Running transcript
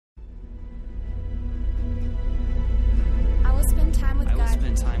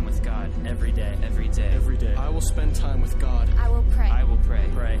every day. Every day. Every day. I will spend time with God. I will pray. I will pray.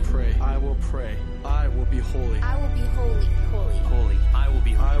 Pray. I will pray. I will be holy. I will be holy. Holy. I will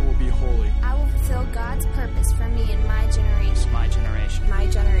be holy. I will be holy. I will fulfill God's purpose for me in my generation. My generation. My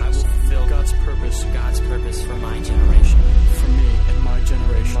generation. I will fulfill God's purpose for my generation. for me and my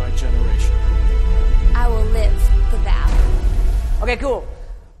generation. My generation. I will live the vow. Okay, cool.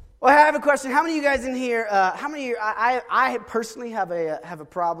 Well, I have a question. How many of you guys in here? How many of you? I personally have a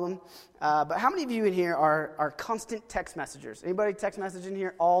problem. But how many of you in here are constant text messengers? Anybody text message in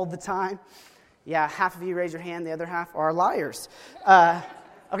here all the time? Yeah, half of you raise your hand. The other half are liars.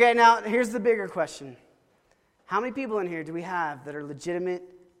 Okay, now here's the bigger question. How many people in here do we have that are legitimate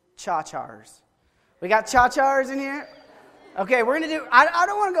cha-chars? We got cha-chars in here? Okay, we're going to do, I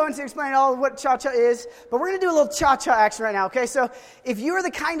don't want to go into explaining all of what cha-cha is, but we're going to do a little cha-cha action right now, okay? So if you're the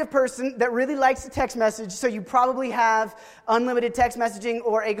kind of person that really likes to text message, so you probably have unlimited text messaging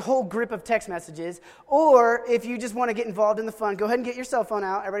or a whole grip of text messages, or if you just want to get involved in the fun, go ahead and get your cell phone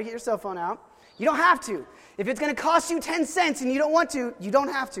out. Everybody get your cell phone out. You don't have to. If it's going to cost you 10 cents and you don't want to, you don't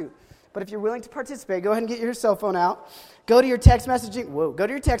have to. But if you're willing to participate, go ahead and get your cell phone out. Go to your text messaging. Go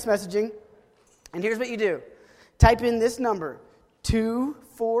to your text messaging, and here's what you do. Type in this number,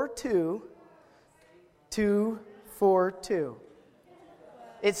 242 242.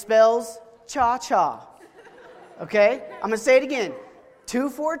 It spells cha-cha. Okay? I'm going to say it again.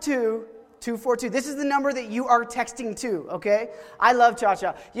 242 242. This is the number that you are texting to, okay? I love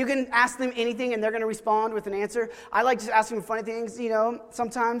cha-cha. You can ask them anything and they're going to respond with an answer. I like just asking funny things,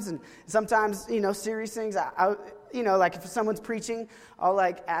 sometimes, and sometimes, serious things. Like if someone's preaching, I'll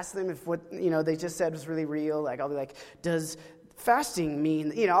ask them if what, they just said was really real. I'll be like, does fasting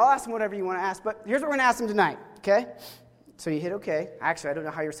mean, I'll ask them whatever you want to ask. But here's what we're going to ask them tonight, okay? So you hit okay. Actually, I don't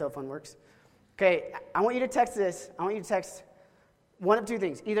know how your cell phone works. Okay, I want you to text this. I want you to text one of two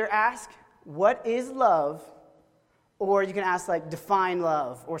things. Either ask, what is love? Or you can ask, define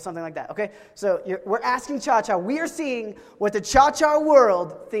love or something like that, okay? So we're asking Cha-Cha. We are seeing what the Cha-Cha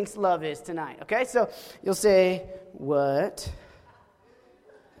world thinks love is tonight, okay? So you'll say, what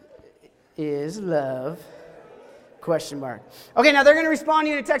is love? Question mark. Okay, now they're going to respond to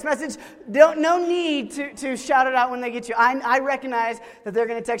you in a text message. No need to shout it out when they get you. I recognize that they're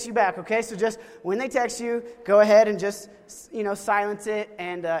going to text you back, okay? So just when they text you, go ahead and just, silence it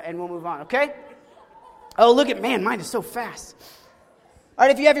and we'll move on, okay? Oh, look at, mine is so fast. All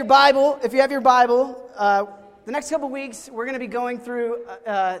right, if you have your Bible, the next couple weeks, we're going to be going through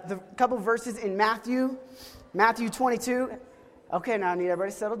the couple verses in Matthew 22. Okay, now I need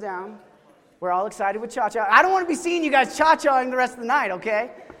everybody to settle down. We're all excited with cha-cha. I don't want to be seeing you guys cha-chaing the rest of the night, okay?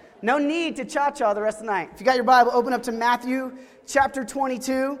 No need to cha-cha the rest of the night. If you got your Bible, open up to Matthew chapter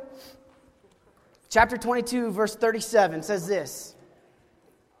 22. Chapter 22, verse 37 says this.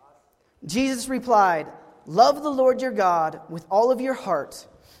 Jesus replied, love the Lord your God with all of your heart,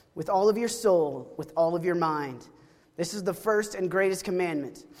 with all of your soul, with all of your mind. This is the first and greatest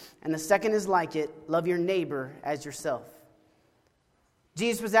commandment. And the second is like it, love your neighbor as yourself.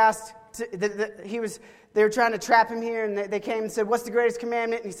 Jesus was asked, they were trying to trap him here, and they came and said, what's the greatest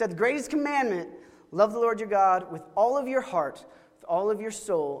commandment? And he said, the greatest commandment, love the Lord your God with all of your heart, with all of your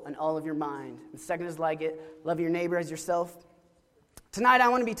soul, and all of your mind. And the second is like it, love your neighbor as yourself. Tonight I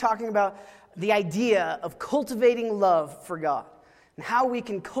want to be talking about the idea of cultivating love for God and how we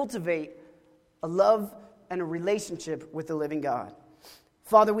can cultivate a love and a relationship with the living God.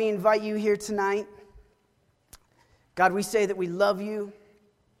 Father, we invite you here tonight. God, we say that we love you.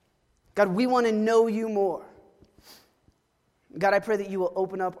 God, we want to know you more. God, I pray that you will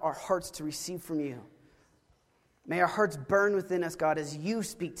open up our hearts to receive from you. May our hearts burn within us, God, as you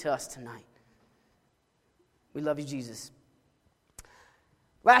speak to us tonight. We love you, Jesus.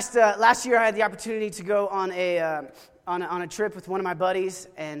 Last year, I had the opportunity to go on a trip with one of my buddies,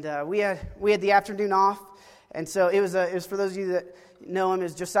 and we had the afternoon off. And so it was for those of you that know him, it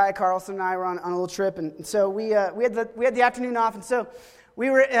was Josiah Carlson and I were on a little trip, and so we had the afternoon off, and so we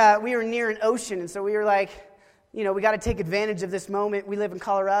were near an ocean, and so we were like, we got to take advantage of this moment. We live in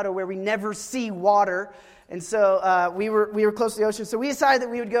Colorado where we never see water, and so we were close to the ocean. So we decided that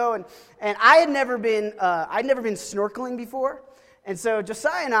we would go, and I'd never been snorkeling before. And so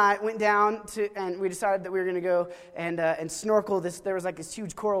Josiah and I went down and we decided that we were going to go and snorkel this. There was this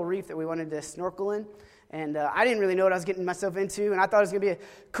huge coral reef that we wanted to snorkel in. And I didn't really know what I was getting myself into. And I thought it was going to be a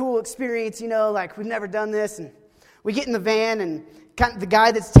cool experience, we've never done this. And we get in the van, and the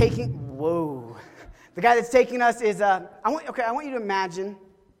guy that's taking us is, I want you to imagine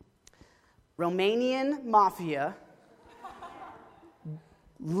Romanian mafia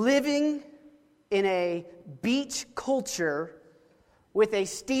living in a beach culture with a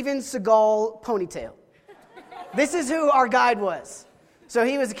Steven Seagal ponytail. This is who our guide was. So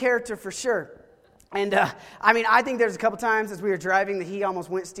he was a character for sure. And I think there's a couple times as we were driving that he almost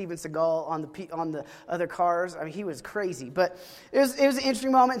went Steven Seagal on the other cars. I mean, he was crazy. But it was an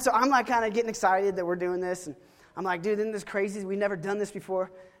interesting moment. And so I'm like kind of getting excited that we're doing this. And I'm like, dude, isn't this crazy? We've never done this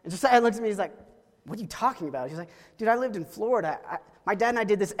before. And Josiah looks at me, he's like, what are you talking about? He's like, dude, I lived in Florida. My dad and I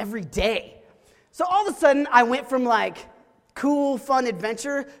did this every day. So all of a sudden, I went from like cool, fun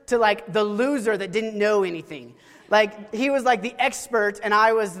adventure to like the loser that didn't know anything. Like, he was like the expert, and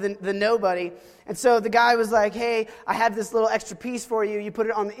I was the nobody. And so the guy was like, hey, I have this little extra piece for you. You put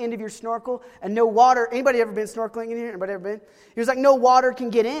it on the end of your snorkel, and no water. Anybody ever been snorkeling in here? Anybody ever been? He was like, no water can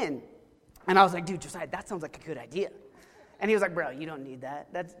get in. And I was like, dude, Josiah, that sounds like a good idea. And he was like, bro, you don't need that.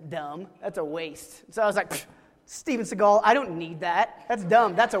 That's dumb. That's a waste. So I was like, Steven Seagal, I don't need that. That's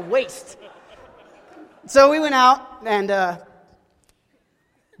dumb. That's a waste. So we went out, and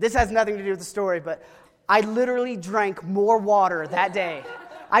this has nothing to do with the story, but I literally drank more water that day.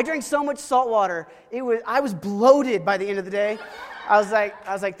 I drank so much salt water. I was bloated by the end of the day. I was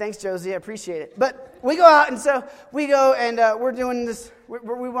like, thanks, Josie, I appreciate it. But we go out, and so we go, and we're doing this.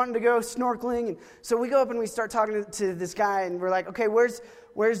 We wanted to go snorkeling, and so we go up and we start talking to this guy, and we're like, okay, where's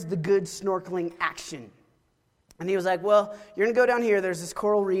the good snorkeling action? And he was like, well, you're gonna go down here. There's this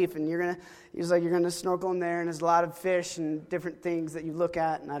coral reef, and you're gonna snorkel in there, and there's a lot of fish and different things that you look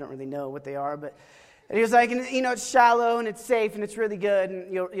at, and I don't really know what they are, but. And he was like, it's shallow and it's safe and it's really good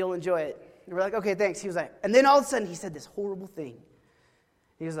and you'll enjoy it. And we're like, okay, thanks. He was like, and then all of a sudden he said this horrible thing.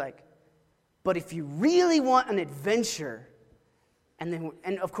 He was like, but if you really want an adventure, and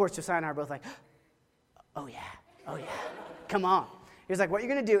of course Josiah and I are both like, oh yeah, come on. He was like, what are you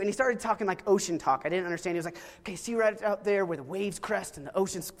going to do? And he started talking like ocean talk. I didn't understand. He was like, okay, see right out there where the waves crest and the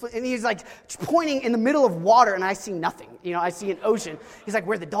ocean's... And he's like pointing in the middle of water, and I see nothing. I see an ocean. He's like,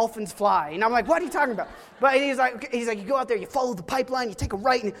 where the dolphins fly. And I'm like, what are you talking about? But he's like, you go out there, you follow the pipeline, you take a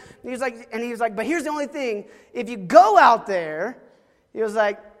right. And he was like, but here's the only thing. If you go out there, he was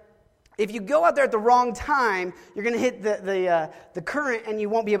like, if you go out there at the wrong time, you're going to hit the current, and you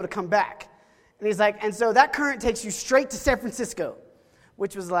won't be able to come back. And he's like, and so that current takes you straight to San Francisco.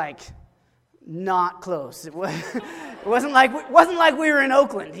 Which was like not close. It wasn't like we were in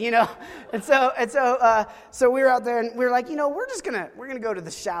Oakland, And so we were out there, and we were like, we're gonna go to the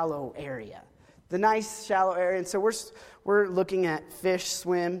shallow area, the nice shallow area. And so we're looking at fish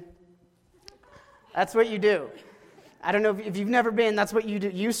swim. That's what you do. I don't know if you've never been. That's what you do.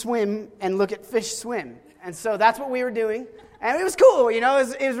 You swim and look at fish swim. And so that's what we were doing, and it was cool. It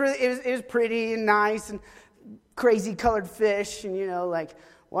was pretty and nice and. Crazy colored fish, and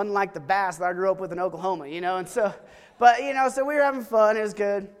wasn't like the bass that I grew up with in Oklahoma, and so, so we were having fun. It was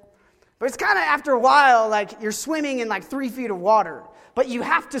good, but it's kind of after a while, like you're swimming in like 3 feet of water, but you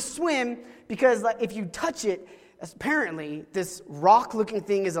have to swim because like if you touch it, apparently this rock-looking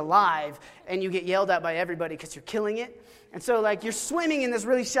thing is alive, and you get yelled at by everybody because you're killing it, and so like you're swimming in this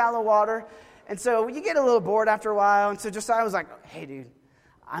really shallow water, and so you get a little bored after a while, and so Josiah was like, "Hey, dude.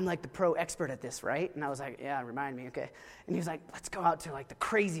 I'm like the pro expert at this, right?" And I was like, yeah, remind me, okay. And he was like, let's go out to like the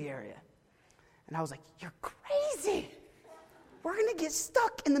crazy area. And I was like, you're crazy. We're going to get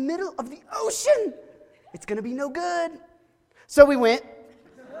stuck in the middle of the ocean. It's going to be no good. So we went,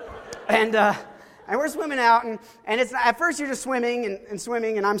 and we're swimming out, and it's at first you're just swimming and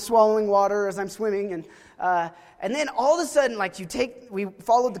swimming, and I'm swallowing water as I'm swimming, and then all of a sudden, like we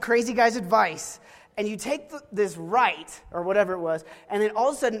followed the crazy guy's advice. And you take this right, or whatever it was, and then all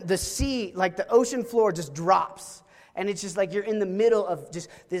of a sudden the sea, like the ocean floor just drops. And it's just like you're in the middle of just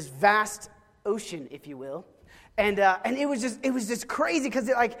this vast ocean, if you will. And it was just crazy because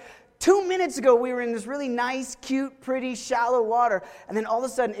like 2 minutes ago we were in this really nice, cute, pretty, shallow water. And then all of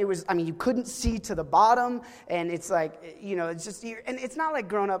a sudden you couldn't see to the bottom. And it's like, it's just, and it's not like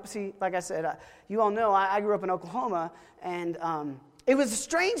growing up. See, like I said, you all know I grew up in Oklahoma, and it was a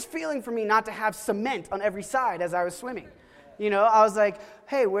strange feeling for me not to have cement on every side as I was swimming. I was like,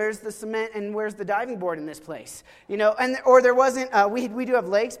 hey, where's the cement and where's the diving board in this place? Or there wasn't, we do have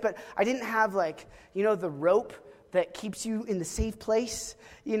lakes, but I didn't have the rope that keeps you in the safe place.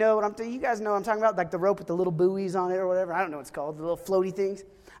 You guys know what I'm talking about? Like the rope with the little buoys on it or whatever. I don't know what it's called, the little floaty things.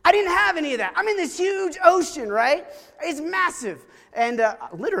 I didn't have any of that. I'm in this huge ocean, right? It's massive. And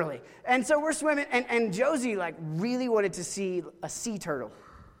literally. And so we're swimming, and Josie like really wanted to see a sea turtle.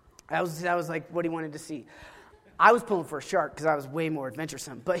 That was like what he wanted to see. I was pulling for a shark because I was way more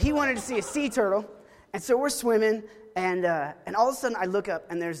adventuresome. But he wanted to see a sea turtle. And so we're swimming, and all of a sudden I look up,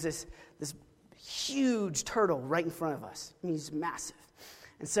 and there's this huge turtle right in front of us. I mean, he's massive.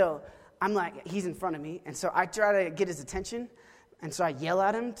 And so I'm like, he's in front of me. And so I try to get his attention. And so I yell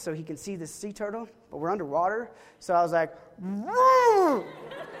at him so he can see this sea turtle, but we're underwater. So I was like, woo!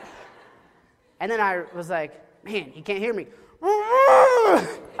 And then I was like, man, he can't hear me.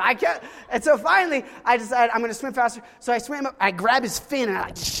 I can't. And so finally, I decided I'm going to swim faster. So I swam up, I grab his fin, and I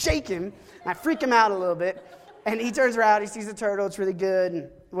just shake him, and I freak him out a little bit. And he turns around, he sees the turtle, it's really good, and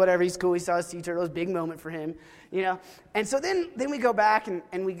whatever, he's cool. He saw a sea turtle, it was a big moment for him, you know. And so then we go back,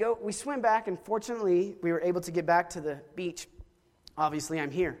 and we swim back, and fortunately, we were able to get back to the beach. Obviously,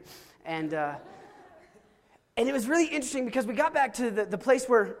 I'm here. And it was really interesting because we got back to the place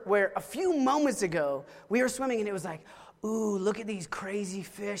where a few moments ago, we were swimming, and it was like, ooh, look at these crazy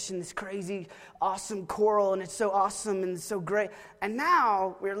fish and this crazy awesome coral, and it's so awesome and it's so great. And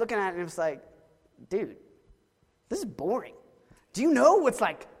now we're looking at it, and it was like, dude, this is boring. Do you know what's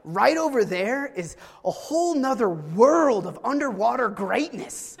like right over there is a whole nother world of underwater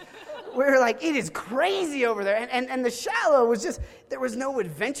greatness? We're like, it is crazy over there. And the shallow was just, there was no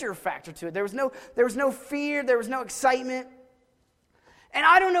adventure factor to it. There was no fear. There was no excitement. And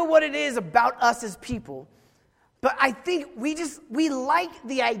I don't know what it is about us as people, but I think we like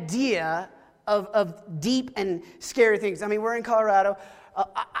the idea of deep and scary things. I mean, we're in Colorado.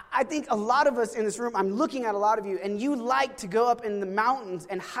 I think a lot of us in this room, I'm looking at a lot of you, and you like to go up in the mountains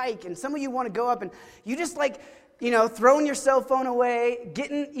and hike, and some of you want to go up, and you just like, throwing your cell phone away,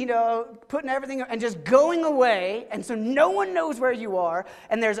 getting, putting everything, and just going away, and so no one knows where you are,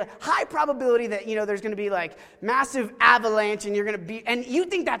 and there's a high probability that, there's going to be, like, massive avalanche, and you're going to be, and you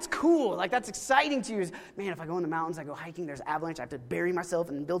think that's cool, like, that's exciting to you, man, if I go in the mountains, I go hiking, there's avalanche, I have to bury myself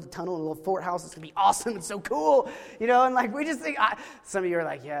and build a tunnel in a little fort house, it's going to be awesome, it's so cool, and, like, we just think, some of you are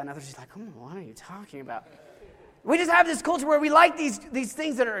like, yeah, and others are just like, what are you talking about? We just have this culture where we like these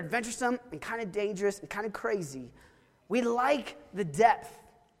things that are adventuresome and kind of dangerous and kind of crazy. We like the depth.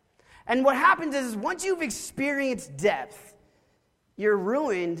 And what happens is once you've experienced depth, you're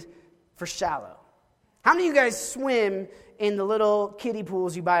ruined for shallow. How many of you guys swim in the little kiddie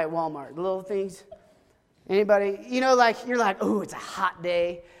pools you buy at Walmart? The little things? Anybody? You're like, oh, it's a hot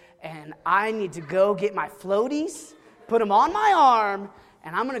day, and I need to go get my floaties, put them on my arm,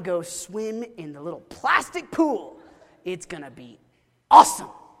 and I'm going to go swim in the little plastic pool. It's going to be awesome.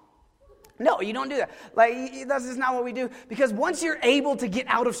 No, you don't do that. Like, that's just not what we do. Because once you're able to get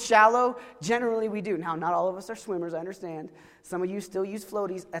out of shallow, generally we do. Now, not all of us are swimmers, I understand. Some of you still use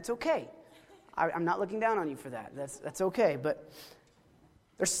floaties. That's okay. I'm not looking down on you for that. That's okay. But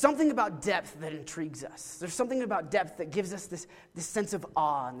there's something about depth that intrigues us. There's something about depth that gives us this sense of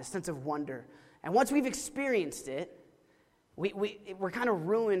awe and this sense of wonder. And once we've experienced it, we're kind of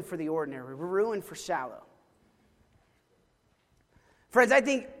ruined for the ordinary. We're ruined for shallow. Friends, I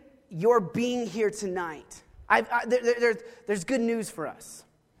think your being here tonight, there's good news for us.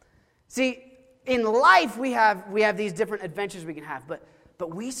 See, in life we have these different adventures we can have,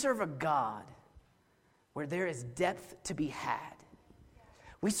 but we serve a God where there is depth to be had.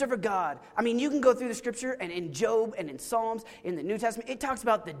 We serve a God. I mean, you can go through the scripture, and in Job and in Psalms, in the New Testament, it talks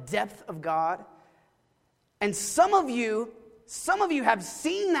about the depth of God. And some of you have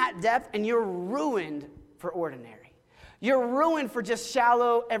seen that depth, and you're ruined for ordinary. You're ruined for just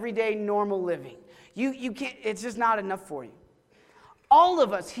shallow, everyday, normal living. You can't, it's just not enough for you. All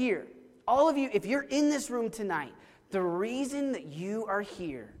of us here, all of you, if you're in this room tonight, the reason that you are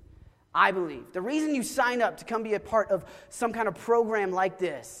here, I believe, the reason you signed up to come be a part of some kind of program like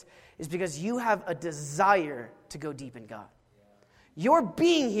this is because you have a desire to go deep in God. Your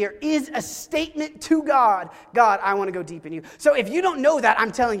being here is a statement to God. God, I want to go deep in you. So if you don't know that,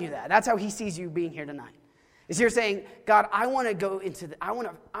 I'm telling you that. That's how he sees you being here tonight. Is you're saying, God, I want to go into I want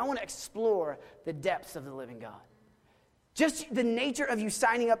to explore the depths of the living God. Just the nature of you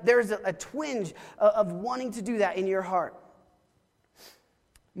signing up, there's a twinge of wanting to do that in your heart.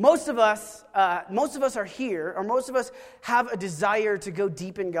 Most of us are here, or most of us have a desire to go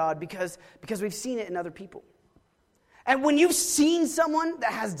deep in God because we've seen it in other people. And when you've seen someone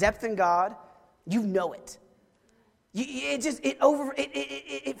that has depth in God, you know it. It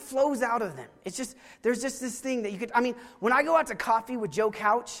flows out of them. It's just, there's just this thing that you could, when I go out to coffee with Joe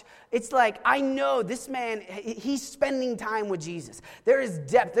Couch, it's like, I know this man, he's spending time with Jesus. There is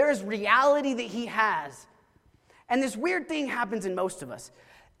depth, there is reality that he has. And this weird thing happens in most of us.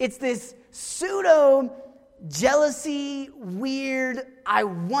 It's this pseudo jealousy, weird, I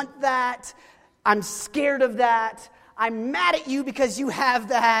want that, I'm scared of that, I'm mad at you because you have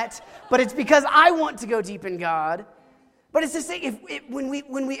that, but it's because I want to go deep in God. But it's this thing, when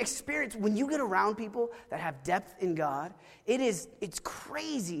we experience, when you get around people that have depth in God, it's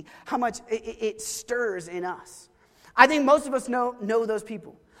crazy how much it stirs in us. I think most of us know those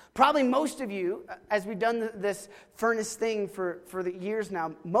people. Probably most of you, as we've done this furnace thing for the years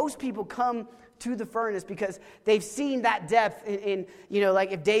now, most people come to the furnace because they've seen that depth in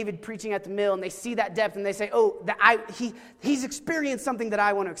like if David preaching at the mill and they see that depth and they say, oh, he's experienced something that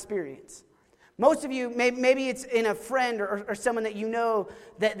I want to experience. Most of you, maybe it's in a friend or someone that you know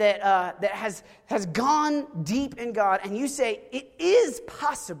that has gone deep in God, and you say, it is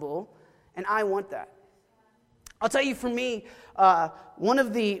possible, and I want that. I'll tell you, for me, one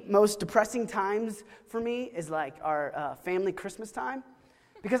of the most depressing times for me is like our family Christmas time.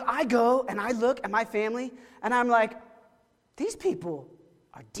 Because I go and I look at my family and I'm like, these people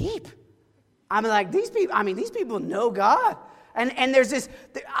are deep. I'm like, these people know God. And there's this,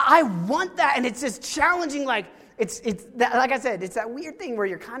 I want that, and it's just challenging, like, it's that, like I said, it's that weird thing where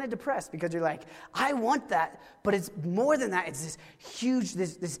you're kind of depressed because you're like, I want that, but it's more than that. It's this huge,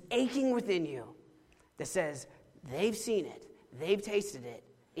 this aching within you that says, they've seen it, they've tasted it,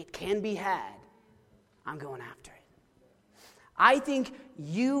 it can be had, I'm going after it. I think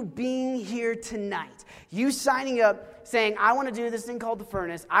you being here tonight, you signing up, saying, I want to do this thing called the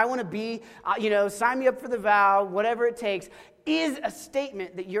furnace, I want to be, sign me up for the vow, whatever it takes, is a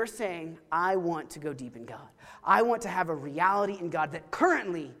statement that you're saying, I want to go deep in God. I want to have a reality in God that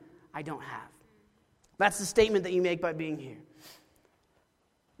currently I don't have. That's the statement that you make by being here.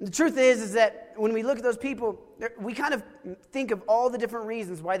 The truth is that when we look at those people, we kind of think of all the different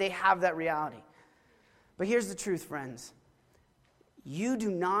reasons why they have that reality. But here's the truth, friends. You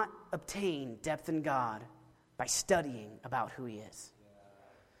do not obtain depth in God by studying about who He is.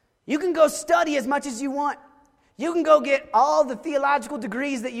 You can go study as much as you want. You can go get all the theological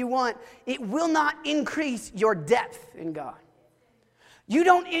degrees that you want. It will not increase your depth in God. You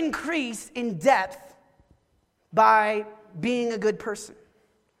don't increase in depth by being a good person.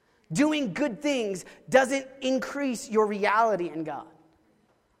 Doing good things doesn't increase your reality in God.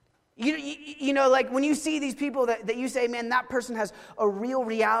 You know, like when you see these people that you say, man, that person has a real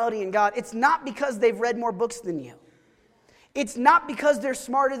reality in God, it's not because they've read more books than you. It's not because they're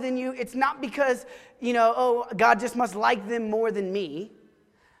smarter than you. It's not because, God just must like them more than me.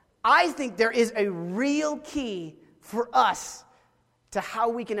 I think there is a real key for us to how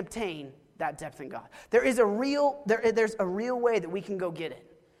we can obtain that depth in God. There's a real way that we can go get it.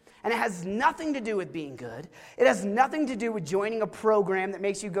 And it has nothing to do with being good. It has nothing to do with joining a program that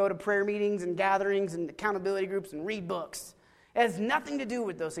makes you go to prayer meetings and gatherings and accountability groups and read books. It has nothing to do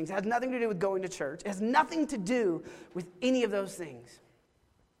with those things. It has nothing to do with going to church. It has nothing to do with any of those things.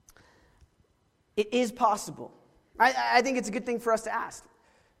 It is possible. I think it's a good thing for us to ask.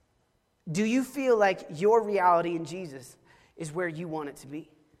 Do you feel like your reality in Jesus is where you want it to be?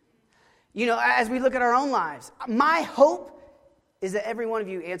 As we look at our own lives, my hope is that every one of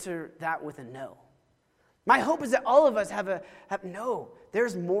you answer that with a no. My hope is that all of us have no.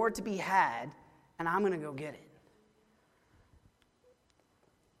 There's more to be had, and I'm going to go get it.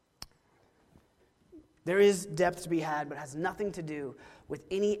 There is depth to be had, but it has nothing to do with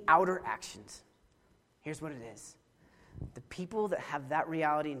any outer actions. Here's what it is. The people that have that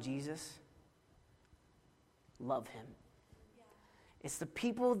reality in Jesus love Him. It's the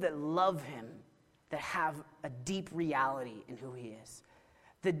people that love Him that have a deep reality in who He is.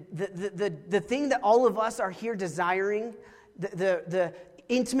 The thing that all of us are here desiring, the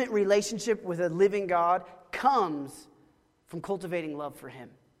intimate relationship with a living God, comes from cultivating love for Him.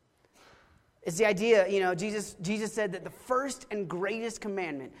 It's the idea, Jesus said that the first and greatest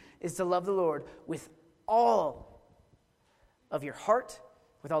commandment is to love the Lord with all of your heart,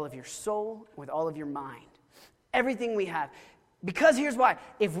 with all of your soul, with all of your mind. Everything we have. Because here's why.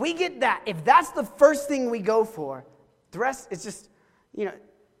 If we get that, if that's the first thing we go for, the rest, it's just,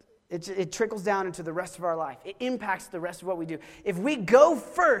 it trickles down into the rest of our life. It impacts the rest of what we do. If we go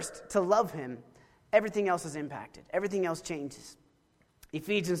first to love Him, everything else is impacted. Everything else changes.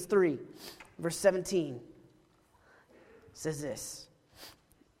 Ephesians 3, verse 17 says this.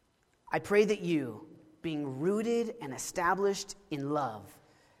 I pray that you, being rooted and established in love,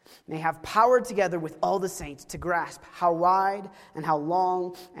 may have power together with all the saints to grasp how wide and how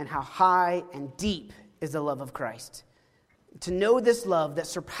long and how high and deep is the love of Christ. To know this love that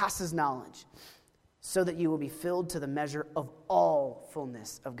surpasses knowledge, so that you will be filled to the measure of all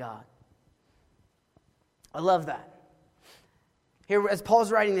fullness of God. I love that. Here, as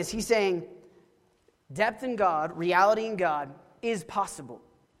Paul's writing this, he's saying, depth in God, reality in God, is possible.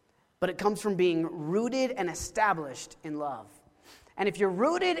 But it comes from being rooted and established in love. And if you're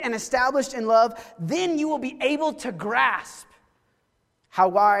rooted and established in love, then you will be able to grasp how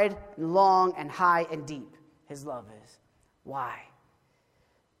wide and long and high and deep His love is. Why?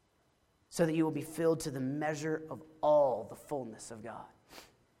 So that you will be filled to the measure of all the fullness of God.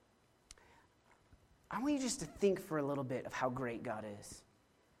 I want you just to think for a little bit of how great God is.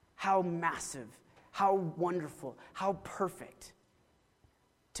 How massive, how wonderful, how perfect.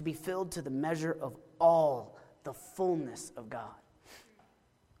 To be filled to the measure of all the fullness of God.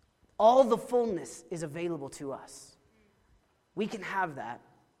 All the fullness is available to us. We can have that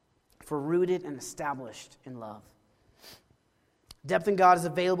if we're rooted and established in love. Depth in God is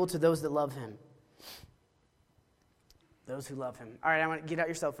available to those that love him. Those who love him. All right, I want to get out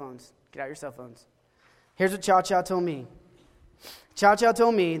your cell phones. Get out your cell phones. Here's what Chow Chow told me. Chow Chow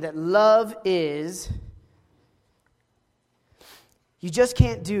told me that love is... You just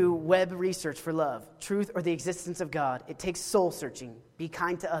can't do web research for love, truth, or the existence of God. It takes soul searching. Be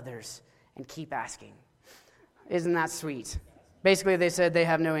kind to others and keep asking. Isn't that sweet? Basically, they said they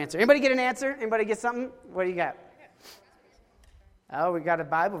have no answer. Anybody get an answer? Anybody get something? What do you got? Oh, we got a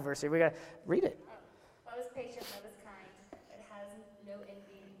Bible verse here. We got to read it. Love is patient, love is kind. It has no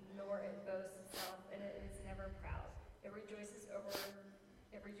envy, nor it boasts itself, and it is never proud. It rejoices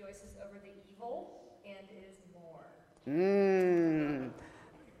over the evil, and is more.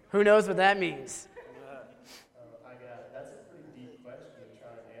 Who knows what that means? That's a pretty deep question to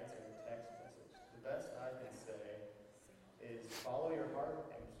try and answer in a text message. The best I can say is follow your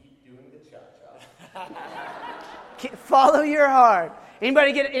heart and keep doing the cha-cha. Follow your heart.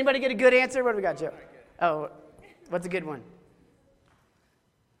 Anybody get a good answer? What do we got, Joe? Oh, what's a good one?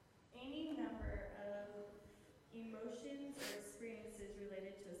 Any number of emotions or experiences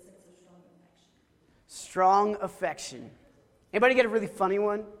related to a sense of strong affection. Strong affection. Anybody get a really funny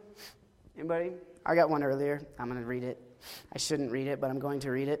one? Anybody? I got one earlier. I'm going to read it. I shouldn't read it, but I'm going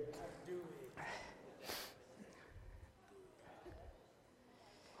to read it.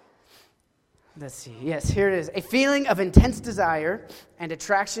 Let's see. Yes, here it is. A feeling of intense desire and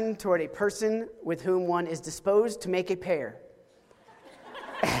attraction toward a person with whom one is disposed to make a pair.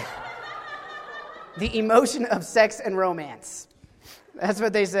 The emotion of sex and romance. That's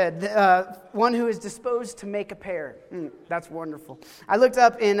what they said. One who is disposed to make a pair. That's wonderful. I looked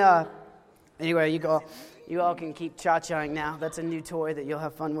up in... anyway, you all can keep cha-chaing now. That's a new toy that you'll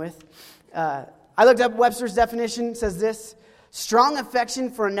have fun with. I looked up Webster's definition. It says this. Strong affection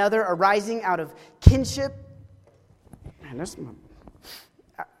for another arising out of kinship.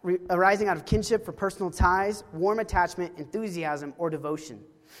 Arising out of kinship for personal ties, warm attachment, enthusiasm, or devotion.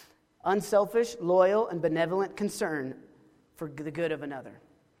 Unselfish, loyal, and benevolent concern for the good of another.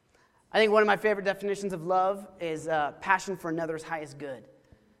 I think one of my favorite definitions of love is passion for another's highest good.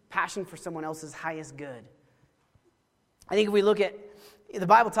 Passion for someone else's highest good. I think if we look at, the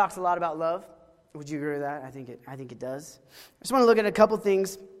Bible talks a lot about love. Would you agree with that? I think it does. I just want to look at a couple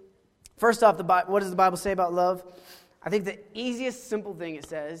things. First off, what does the Bible say about love? I think the easiest, simple thing it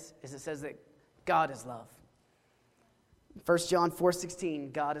says that God is love. 1 John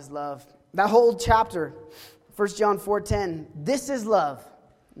 4:16, God is love. That whole chapter, 1 John 4:10, this is love,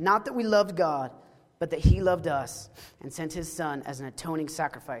 not that we loved God, but that he loved us and sent his Son as an atoning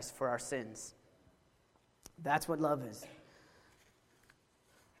sacrifice for our sins. That's what love is.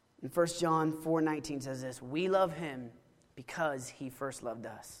 And 1 John 4:19 says this, we love him because he first loved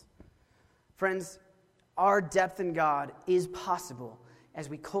us. Friends, our depth in God is possible as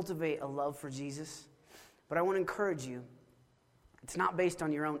we cultivate a love for Jesus. But I want to encourage you, it's not based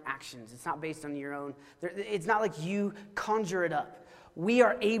on your own actions. It's not based on your own, it's not like you conjure it up. We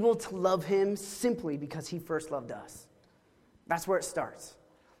are able to love him simply because he first loved us. That's where it starts.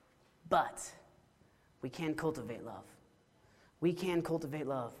 But we can cultivate love. We can cultivate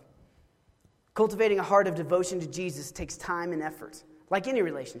love. Cultivating a heart of devotion to Jesus takes time and effort, like any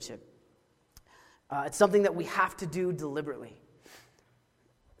relationship. It's something that we have to do deliberately.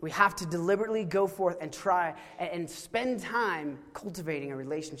 We have to deliberately go forth and try and spend time cultivating a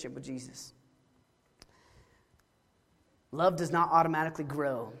relationship with Jesus. Love does not automatically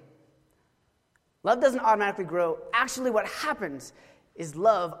grow. Love doesn't automatically grow. Actually, what happens is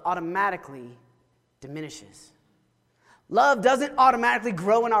love automatically diminishes. Love doesn't automatically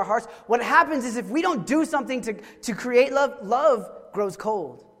grow in our hearts. What happens is if we don't do something to create love, love grows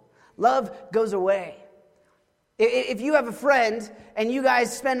cold. Love goes away. If you have a friend and you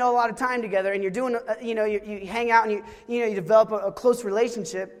guys spend a lot of time together and you're doing, you hang out and you develop a close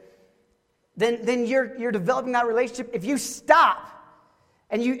relationship, then you're developing that relationship. If you stop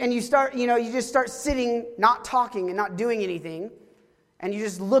and you start, you just start sitting, not talking and not doing anything, and you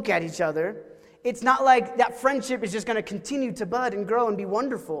just look at each other, it's not like that friendship is just going to continue to bud and grow and be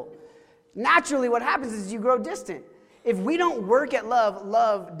wonderful. Naturally, what happens is you grow distant. If we don't work at love,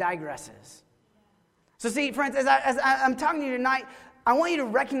 love digresses. So see, friends, as I'm talking to you tonight, I want you to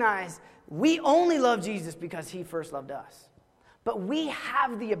recognize we only love Jesus because he first loved us. But we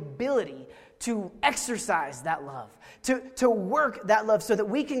have the ability to exercise that love, to work that love so that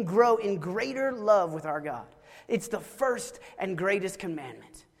we can grow in greater love with our God. It's the first and greatest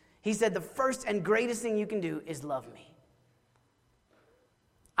commandment. He said the first and greatest thing you can do is love me.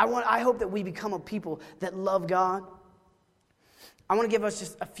 I hope that we become a people that love God. I want to give us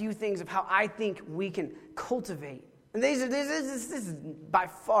just a few things of how I think we can cultivate. And this is by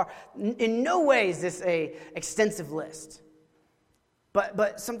far, in no way is this an extensive list.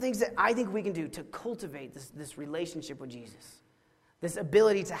 But some things that I think we can do to cultivate this relationship with Jesus. This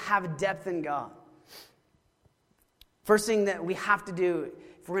ability to have depth in God. First thing that we have to do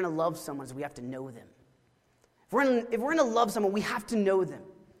if we're going to love someone is we have to know them. If we're going to love someone, we have to know them.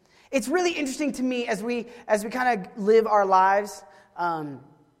 It's really interesting to me as we kind of live our lives.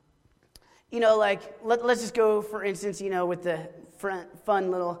 Let's just go, for instance, with the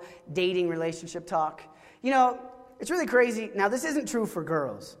fun little dating relationship talk. It's really crazy. Now, this isn't true for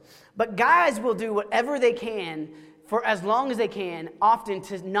girls, but guys will do whatever they can for as long as they can, often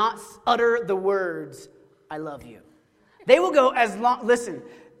to not utter the words, I love you. They will go as long. Listen,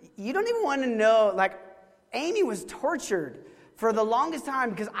 you don't even want to know, Amy was tortured for the longest time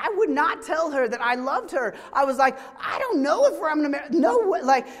because I would not tell her that I loved her. I was like, I don't know if I'm going to marry. No,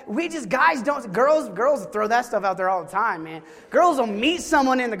 guys don't, girls throw that stuff out there all the time, man. Girls will meet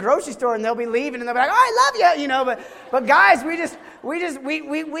someone in the grocery store and they'll be leaving and they'll be like, oh, I love you, but guys, we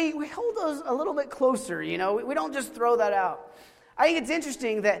hold those a little bit closer, we don't just throw that out. I think it's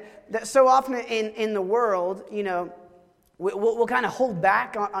interesting that so often in the world, we'll kind of hold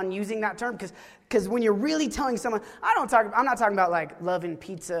back on using that term because when you're really telling someone, I'm not talking about loving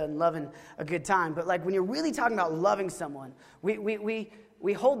pizza and loving a good time, but when you're really talking about loving someone,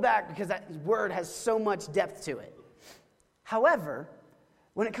 we hold back because that word has so much depth to it. However,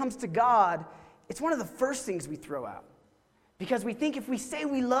 when it comes to God, it's one of the first things we throw out because we think if we say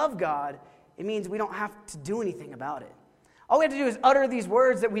we love God, it means we don't have to do anything about it. All we have to do is utter these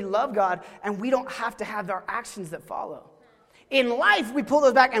words that we love God, and we don't have to have our actions that follow. In life, we pull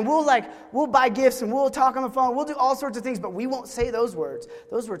those back and we'll buy gifts and we'll talk on the phone. We'll do all sorts of things, but we won't say those words.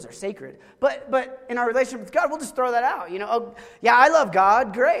 Those words are sacred. But in our relationship with God, we'll just throw that out. Oh, yeah, I love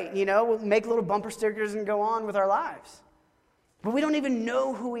God. Great. We'll make little bumper stickers and go on with our lives. But we don't even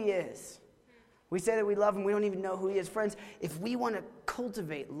know who He is. We say that we love Him. We don't even know who He is. Friends, if we want to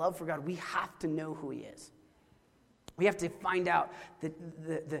cultivate love for God, we have to know who He is. We have to find out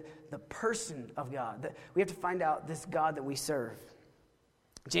the person of God. We have to find out this God that we serve.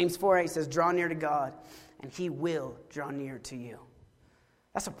 James 4:8 says, draw near to God, and He will draw near to you.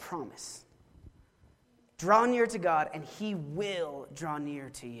 That's a promise. Draw near to God, and He will draw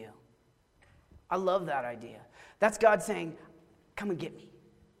near to you. I love that idea. That's God saying, come and get me.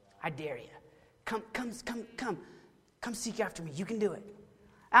 I dare you. Come seek after me. You can do it.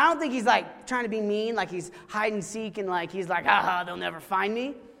 I don't think He's trying to be mean, He's hide and seek and He's they'll never find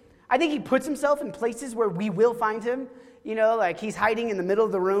me. I think He puts Himself in places where we will find Him. He's hiding in the middle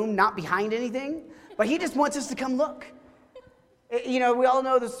of the room, not behind anything. But He just wants us to come look. We all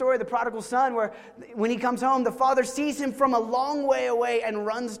know the story of the prodigal son where when he comes home, the father sees him from a long way away and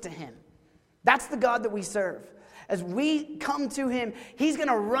runs to him. That's the God that we serve. As we come to Him, He's going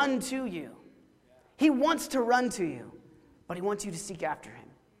to run to you. He wants to run to you, but He wants you to seek after Him.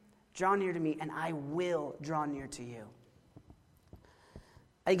 Draw near to me, and I will draw near to you.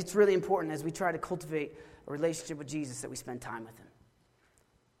 I think it's really important as we try to cultivate a relationship with Jesus that we spend time with Him.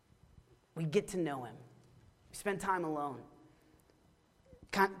 We get to know Him. We spend time alone.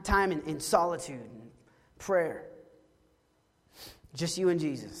 Time in solitude and prayer. Just you and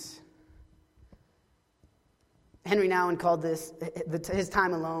Jesus. Henry Nouwen called this, his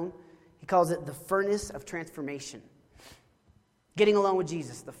time alone, he calls it the furnace of transformation. Getting along with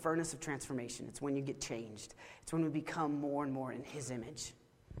Jesus, the furnace of transformation. It's when you get changed. It's when we become more and more in His image.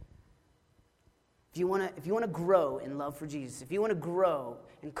 If you want to grow in love for Jesus, if you want to grow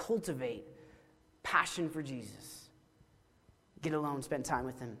and cultivate passion for Jesus, get alone, spend time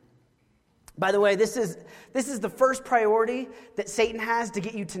with Him. By the way, this is the first priority that Satan has to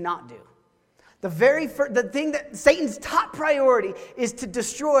get you to not do. The thing that Satan's top priority is to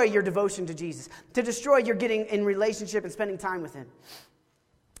destroy your devotion to Jesus, to destroy your getting in relationship and spending time with Him.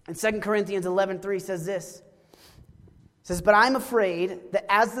 And 2 Corinthians 11:3 says this. It says, but I'm afraid that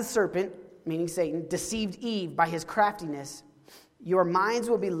as the serpent, meaning Satan, deceived Eve by his craftiness, your minds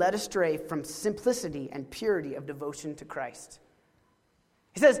will be led astray from simplicity and purity of devotion to Christ.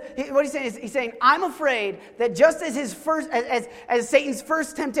 He says, what he's saying is, he's saying, I'm afraid that just as as Satan's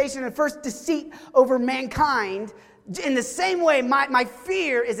first temptation and first deceit over mankind, in the same way, my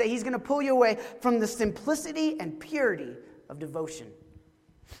fear is that he's going to pull you away from the simplicity and purity of devotion.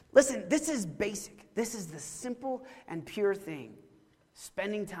 Listen, this is basic. This is the simple and pure thing.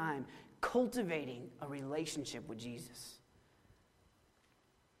 Spending time cultivating a relationship with Jesus.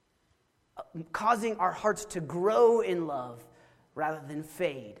 Causing our hearts to grow in love rather than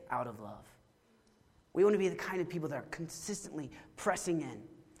fade out of love. We want to be the kind of people that are consistently pressing in.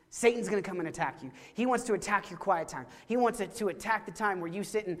 Satan's going to come and attack you. He wants to attack your quiet time. He wants to attack the time where you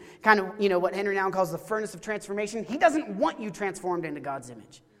sit in kind of, what Henry Nouwen calls the furnace of transformation. He doesn't want you transformed into God's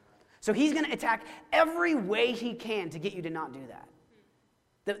image. So he's going to attack every way he can to get you to not do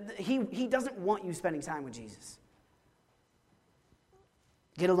that. He doesn't want you spending time with Jesus.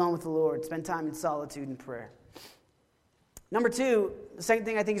 Get alone with the Lord. Spend time in solitude and prayer. Number 2, the second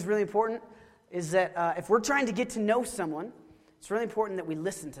thing I think is really important is that if we're trying to get to know someone, it's really important that we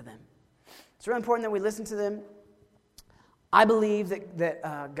listen to them. It's really important that we listen to them. I believe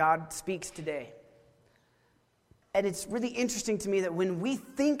that God speaks today. And it's really interesting to me that when we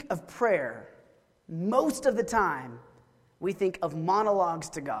think of prayer, most of the time, we think of monologues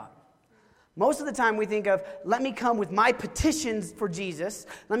to God. Most of the time we think of, let me come with my petitions for Jesus,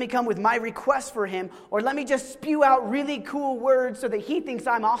 let me come with my requests for him, or let me just spew out really cool words so that he thinks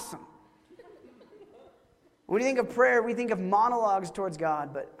I'm awesome. When we think of prayer, we think of monologues towards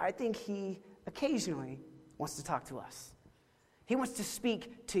God, but I think he occasionally wants to talk to us. He wants to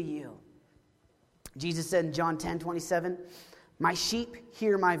speak to you. Jesus said in John 10:27, "My sheep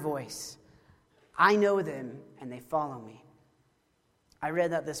hear my voice. I know them, and they follow me." I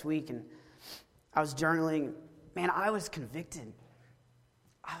read that this week, and I was journaling. Man, I was convicted.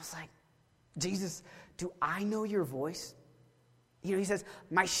 I was like, Jesus, do I know your voice? He says,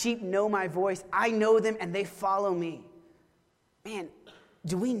 my sheep know my voice. I know them, and they follow me. Man,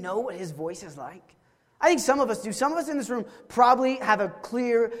 do we know what his voice is like? I think some of us do. Some of us in this room probably have a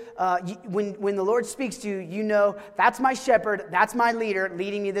clear, when the Lord speaks to you, that's my shepherd, that's my leader,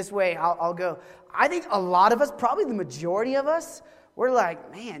 leading me this way, I'll go. I think a lot of us, probably the majority of us, we're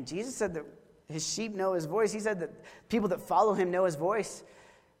like, man, Jesus said that his sheep know his voice. He said that people that follow him know his voice.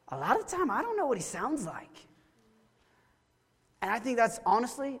 A lot of the time, I don't know what he sounds like. And I think that's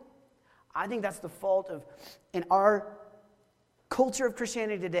the fault of, in our culture of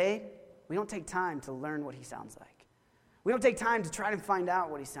Christianity today, we don't take time to learn what he sounds like. We don't take time to try to find out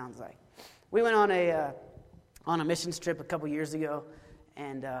what he sounds like. We went on a missions trip a couple years ago,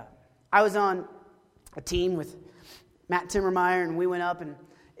 and I was on a team with Matt Timmermeyer, and we went up, and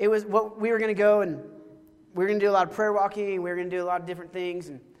it was what we were going to go, and we were going to do a lot of prayer walking, and we were going to do a lot of different things,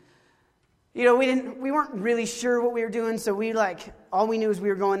 and we weren't really sure what we were doing, so all we knew is we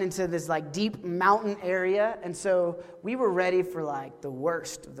were going into this deep mountain area, and so we were ready for the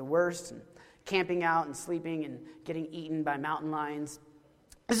worst of the worst, and camping out and sleeping and getting eaten by mountain lions.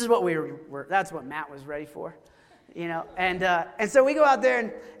 This is what that's what Matt was ready for, and so we go out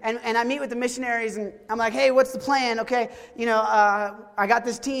there and I meet with the missionaries, and I'm like, hey, what's the plan? Okay, I got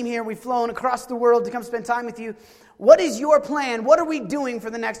this team here. We've flown across the world to come spend time with you. What is your plan? What are we doing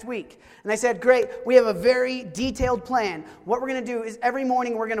for the next week? And they said, great, we have a very detailed plan. What we're going to do is every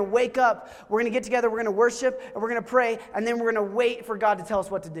morning we're going to wake up, we're going to get together, we're going to worship, and we're going to pray, and then we're going to wait for God to tell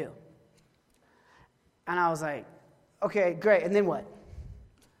us what to do. And I was like, okay, great, and then what?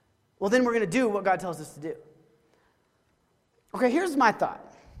 Well, then we're going to do what God tells us to do. Okay, here's my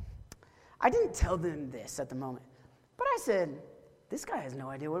thought. I didn't tell them this at the moment, but I said, this guy has no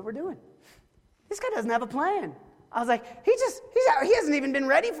idea what we're doing. This guy doesn't have a plan. I was like, he hasn't even been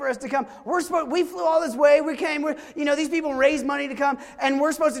ready for us to come. We flew all this way. We came. These people raised money to come, and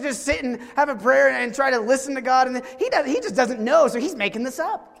we're supposed to just sit and have a prayer and try to listen to God. And he just doesn't know, so he's making this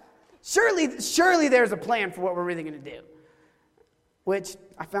up. Surely there's a plan for what we're really going to do. Which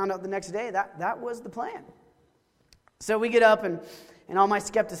I found out the next day that was the plan. So we get up, and all my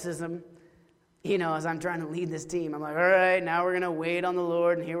skepticism, as I'm trying to lead this team, I'm like, all right, now we're going to wait on the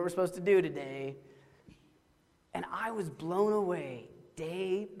Lord and hear what we're supposed to do today. And I was blown away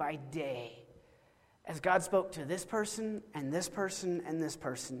day by day as God spoke to this person and this person and this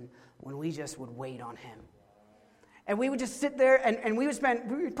person when we just would wait on him. And we would just sit there, and we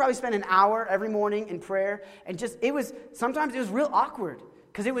would probably spend an hour every morning in prayer, and sometimes it was real awkward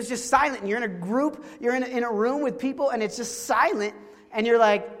because it was just silent, and you're in a group, you're in a room with people, and it's just silent, and you're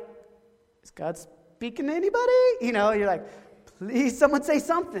like, is God speaking to anybody? You're like, please, someone say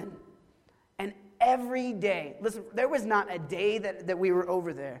something. And every day, listen, there was not a day that we were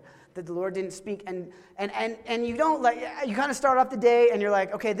over there that the Lord didn't speak. And you don't you kind of start off the day and you're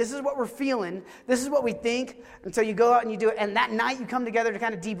like, okay, this is what we're feeling. This is what we think. And so you go out and you do it. And that night you come together to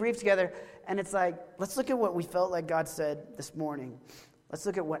kind of debrief together. And it's like, let's look at what we felt like God said this morning. Let's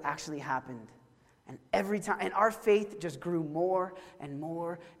look at what actually happened. And every time, and our faith just grew more and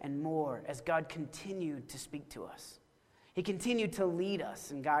more and more as God continued to speak to us. He continued to lead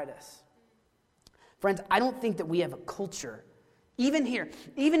us and guide us. Friends, I don't think that we have a culture, even here,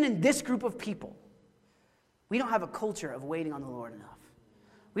 even in this group of people, we don't have a culture of waiting on the Lord enough.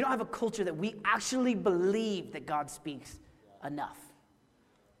 We don't have a culture that we actually believe that God speaks enough.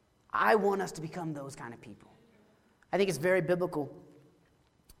 I want us to become those kind of people. I think it's very biblical.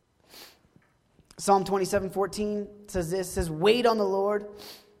 Psalm 27:14 says this, says, wait on the Lord,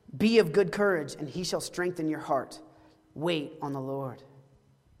 be of good courage, and he shall strengthen your heart. Wait on the Lord.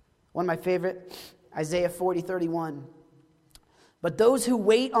 One of my favorite, Isaiah 40:31. But those who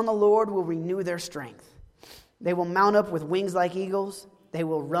wait on the Lord will renew their strength. They will mount up with wings like eagles. They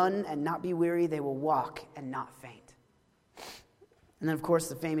will run and not be weary. They will walk and not faint. And then, of course,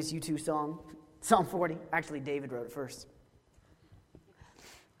 the famous U2 song, Psalm 40. Actually, David wrote it first.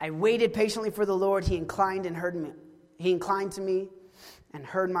 I waited patiently for the Lord. He inclined and heard me. He inclined to me and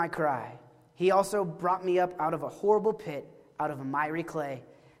heard my cry. He also brought me up out of a horrible pit, out of a miry clay,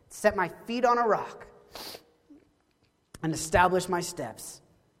 set my feet on a rock, and established my steps.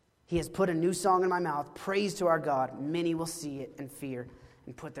 He has put a new song in my mouth. Praise to our God. Many will see it and fear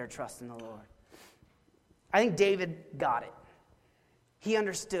and put their trust in the Lord. I think David got it. He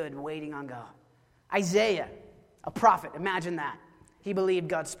understood waiting on God. Isaiah, a prophet, imagine that. He believed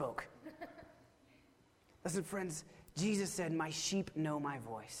God spoke. Listen, friends, Jesus said, my sheep know my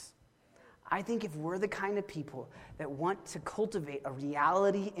voice. I think if we're the kind of people that want to cultivate a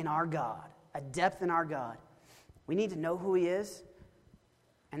reality in our God, a depth in our God, we need to know who he is,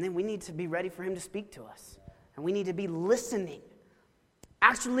 and then we need to be ready for him to speak to us. And we need to be listening,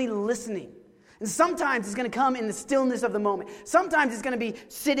 actually listening. And sometimes it's going to come in the stillness of the moment. Sometimes it's going to be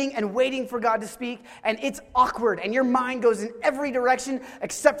sitting and waiting for God to speak, and it's awkward, and your mind goes in every direction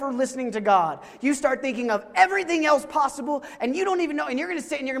except for listening to God. You start thinking of everything else possible, and you don't even know, and you're going to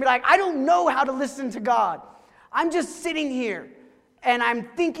sit and you're going to be like, I don't know how to listen to God. I'm just sitting here, and I'm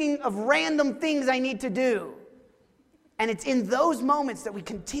thinking of random things I need to do. And it's in those moments that we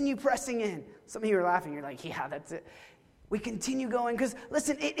continue pressing in. Some of you are laughing. You're like, yeah, that's it. We continue going because,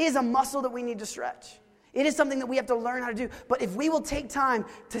 listen, it is a muscle that we need to stretch. It is something that we have to learn how to do. But if we will take time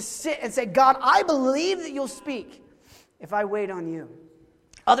to sit and say, God, I believe that you'll speak if I wait on you.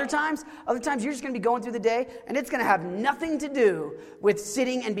 Other times you're just going to be going through the day and it's going to have nothing to do with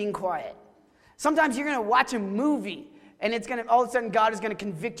sitting and being quiet. Sometimes you're going to watch a movie and it's going to, all of a sudden, God is going to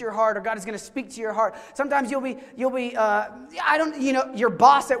convict your heart, or God is going to speak to your heart. Sometimes your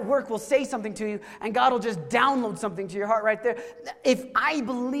boss at work will say something to you, and God will just download something to your heart right there. If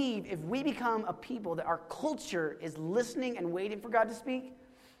we become a people that our culture is listening and waiting for God to speak,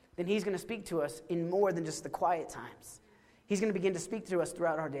 then he's going to speak to us in more than just the quiet times. He's going to begin to speak to us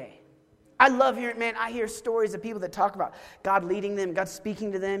throughout our day. I love hearing, I hear stories of people that talk about God leading them, God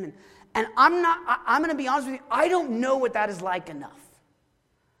speaking to them, and I'm going to be honest with you, I don't know what that is like enough.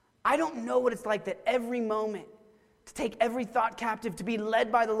 I don't know what it's like that every moment, to take every thought captive, to be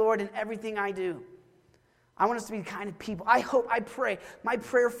led by the Lord in everything I do. I want us to be the kind of people, I pray, my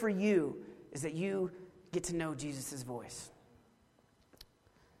prayer for you is that you get to know Jesus' voice.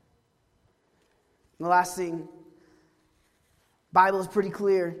 And the last thing, Bible is pretty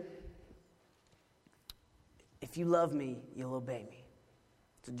clear. If you love me, you'll obey me.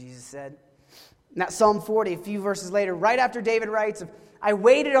 That's what Jesus said. And that Psalm 40, a few verses later, right after David writes, I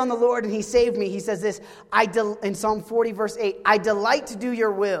waited on the Lord and he saved me. He says this, in Psalm 40, verse 8, I delight to do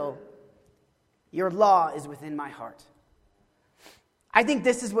your will. Your law is within my heart. I think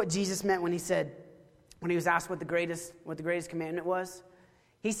this is what Jesus meant when he was asked what the greatest commandment was.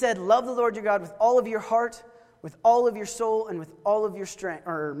 He said, love the Lord your God with all of your heart, with all of your soul, and with all of your strength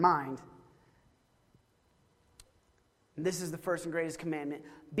or mind. And this is the first and greatest commandment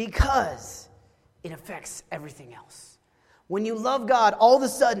because it affects everything else. When you love God, all of a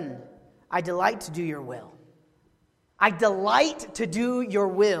sudden, I delight to do your will. I delight to do your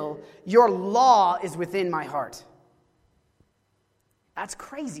will. Your law is within my heart. That's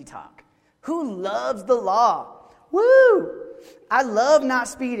crazy talk. Who loves the law? Woo! I love not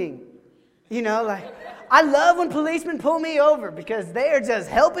speeding. I love when policemen pull me over because they are just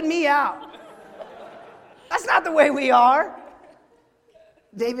helping me out. That's not the way we are.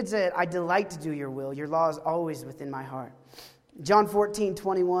 David said, I delight to do your will. Your law is always within my heart. John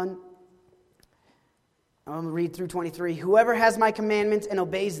 14:21. I'm going to read through 23. Whoever has my commandments and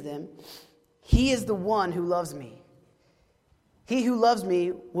obeys them, he is the one who loves me. He who loves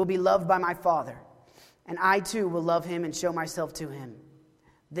me will be loved by my Father, and I too will love him and show myself to him.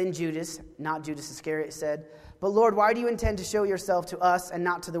 Then Judas, not Judas Iscariot, said, but Lord, why do you intend to show yourself to us and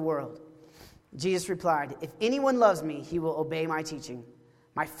not to the world? Jesus replied, "If anyone loves me, he will obey my teaching.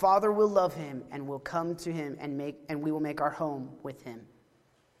 My Father will love him and will come to him and we will make our home with him."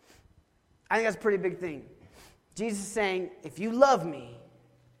 I think that's a pretty big thing. Jesus is saying, if you love me,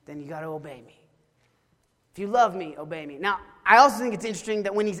 then you got to obey me. If you love me, obey me. Now, I also think it's interesting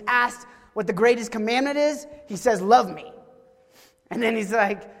that when he's asked what the greatest commandment is, he says, love me. And then he's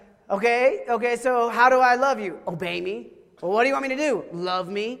like, okay, so how do I love you? Obey me. Well, what do you want me to do? Love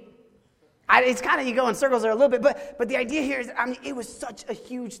me. It's kind of, you go in circles there a little bit, but the idea here is, it was such a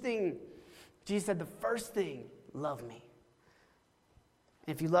huge thing. Jesus said, the first thing, love me.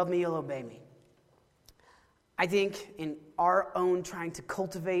 And if you love me, you'll obey me. I think in our own trying to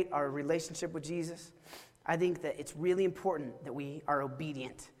cultivate our relationship with Jesus, I think that it's really important that we are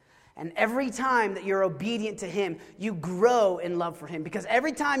obedient. And every time that you're obedient to him, you grow in love for him. Because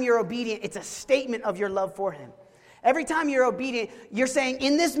every time you're obedient, it's a statement of your love for him. Every time you're obedient, you're saying,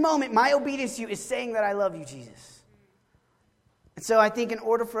 in this moment, my obedience to you is saying that I love you, Jesus. And so I think in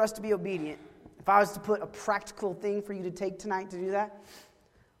order for us to be obedient, if I was to put a practical thing for you to take tonight to do that,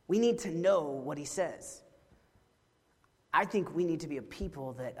 we need to know what he says. I think we need to be a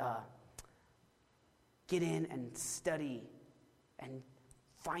people that get in and study and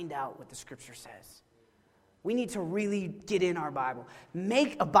find out what the Scripture says. We need to really get in our Bible.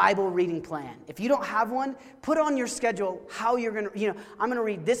 Make a Bible reading plan. If you don't have one, put on your schedule how you're going to, I'm going to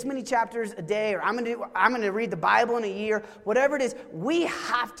read this many chapters a day, or I'm going to read the Bible in a year, whatever it is. We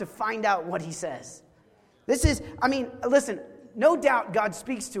have to find out what he says. Listen, no doubt God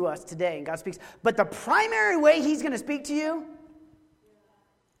speaks to us today, and God speaks, but the primary way he's going to speak to you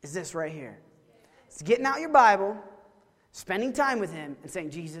is this right here. It's getting out your Bible, spending time with him, and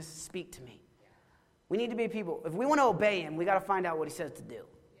saying, Jesus, speak to me. We need to be people. If we want to obey him, we got to find out what he says to do.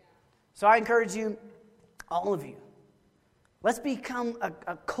 So I encourage you, all of you, let's become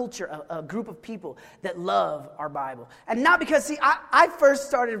a culture, a group of people that love our Bible. And not because, I first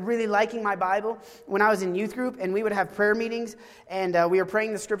started really liking my Bible when I was in youth group, and we would have prayer meetings, and we were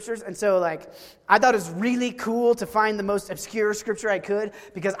praying the Scriptures. And so, I thought it was really cool to find the most obscure Scripture I could,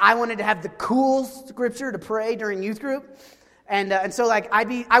 because I wanted to have the cool Scripture to pray during youth group. And so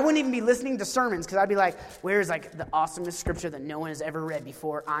I wouldn't even be listening to sermons, because I'd be like, where's the awesomest Scripture that no one has ever read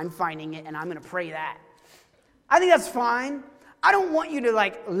before? I'm finding it, and I'm going to pray that. I think that's fine. I don't want you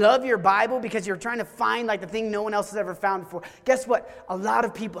to love your Bible because you're trying to find the thing no one else has ever found before. Guess what? A lot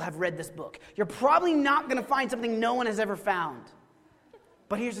of people have read this book. You're probably not going to find something no one has ever found.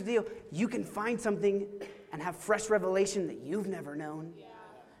 But here's the deal. You can find something and have fresh revelation that you've never known.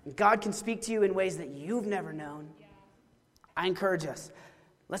 And God can speak to you in ways that you've never known. I encourage us.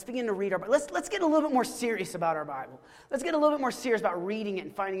 Let's begin to read our Bible. Let's get a little bit more serious about our Bible. Let's get a little bit more serious about reading it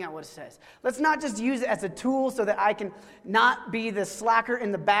and finding out what it says. Let's not just use it as a tool so that I can not be the slacker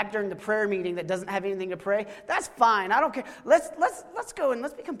in the back during the prayer meeting that doesn't have anything to pray. That's fine. I don't care. Let's go and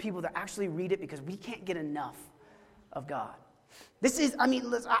let's become people that actually read it, because we can't get enough of God. This is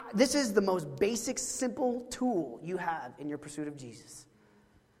the most basic, simple tool you have in your pursuit of Jesus.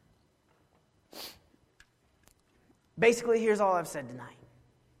 Basically, here's all I've said tonight.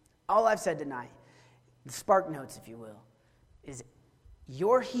 All I've said tonight, the spark notes, if you will, is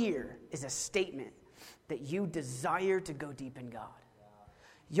your here is a statement that you desire to go deep in God.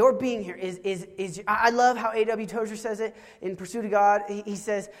 Your being here is I love how A.W. Tozer says it in Pursuit of God. He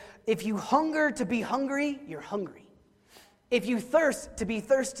says, if you hunger to be hungry, you're hungry. If you thirst to be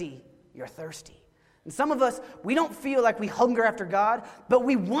thirsty, you're thirsty. And some of us, we don't feel like we hunger after God, but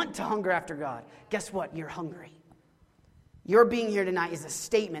we want to hunger after God. Guess what? You're hungry. Your being here tonight is a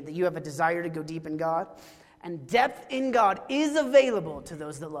statement that you have a desire to go deep in God. And depth in God is available to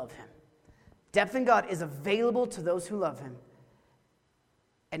those that love him. Depth in God is available to those who love him.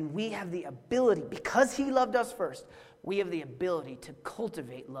 And we have the ability, because he loved us first, we have the ability to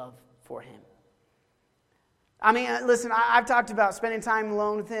cultivate love for him. Listen, I've talked about spending time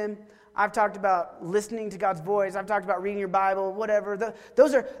alone with him. I've talked about listening to God's voice. I've talked about reading your Bible, whatever.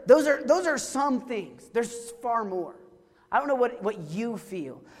 Those are some things. There's far more. I don't know what you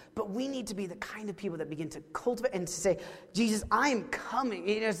feel, but we need to be the kind of people that begin to cultivate and to say, Jesus, I am coming.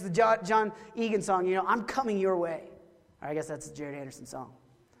 It's the John Egan song, I'm coming your way. Or I guess that's the Jared Anderson song.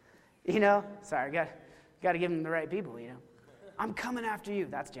 Sorry, got to give them the right people, I'm coming after you.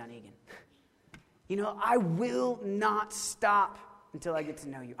 That's John Egan. I will not stop until I get to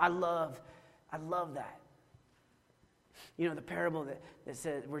know you. I love that. The parable that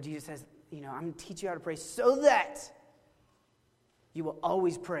says, where Jesus says, I'm going to teach you how to pray so that you will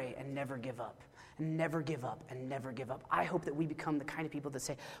always pray and never give up, and never give up, and never give up. I hope that we become the kind of people that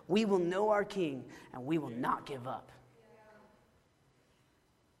say, we will know our King, and we will not give up.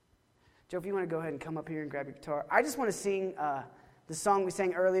 Joe, if you want to go ahead and come up here and grab your guitar. I just want to sing the song we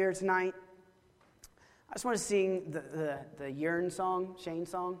sang earlier tonight. I just want to sing the Yearn song, Shane's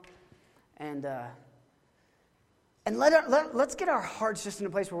song. And let's get our hearts just in a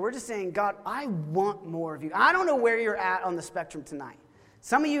place where we're just saying, God, I want more of you. I don't know where you're at on the spectrum tonight.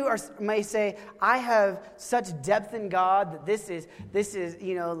 Some of you may say, I have such depth in God that this is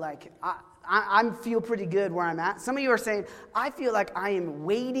like, I feel pretty good where I'm at. Some of you are saying, I feel like I am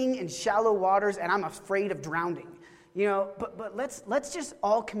wading in shallow waters and I'm afraid of drowning. But let's just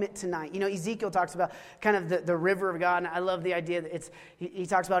all commit tonight. Ezekiel talks about kind of the river of God, and I love the idea that he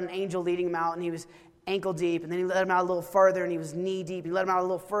talks about an angel leading him out, and he was ankle deep, and then he let him out a little further, and he was knee deep. He let him out a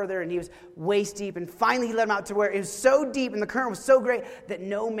little further, and he was waist deep, and finally he let him out to where it was so deep, and the current was so great that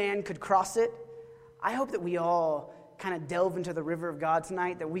no man could cross it. I hope that we all kind of delve into the river of God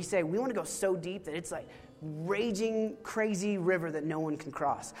tonight, that we say we want to go so deep that it's like raging, crazy river that no one can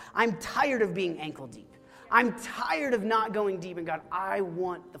cross. I'm tired of being ankle deep. I'm tired of not going deep in God. I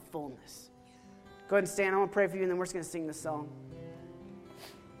want the fullness. Go ahead and stand. I want to pray for you, and then we're just going to sing this song.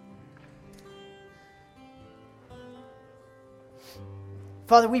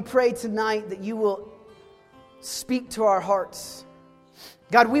 Father, we pray tonight that you will speak to our hearts.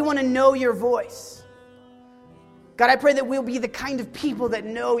 God, we want to know your voice. God, I pray that we'll be the kind of people that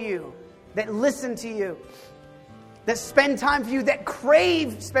know you, that listen to you, that spend time for you, that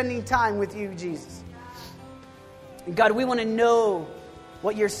crave spending time with you, Jesus. And God, we want to know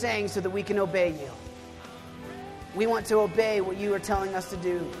what you're saying so that we can obey you. We want to obey what you are telling us to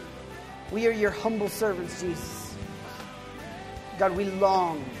do. We are your humble servants, Jesus. God, we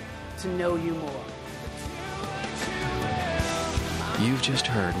long to know you more. You've just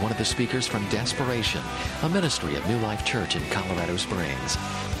heard one of the speakers from Desperation, a ministry of New Life Church in Colorado Springs.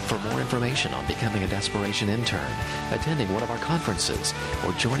 For more information on becoming a Desperation intern, attending one of our conferences,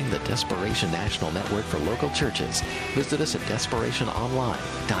 or joining the Desperation National Network for local churches, visit us at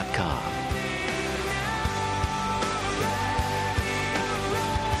desperationonline.com.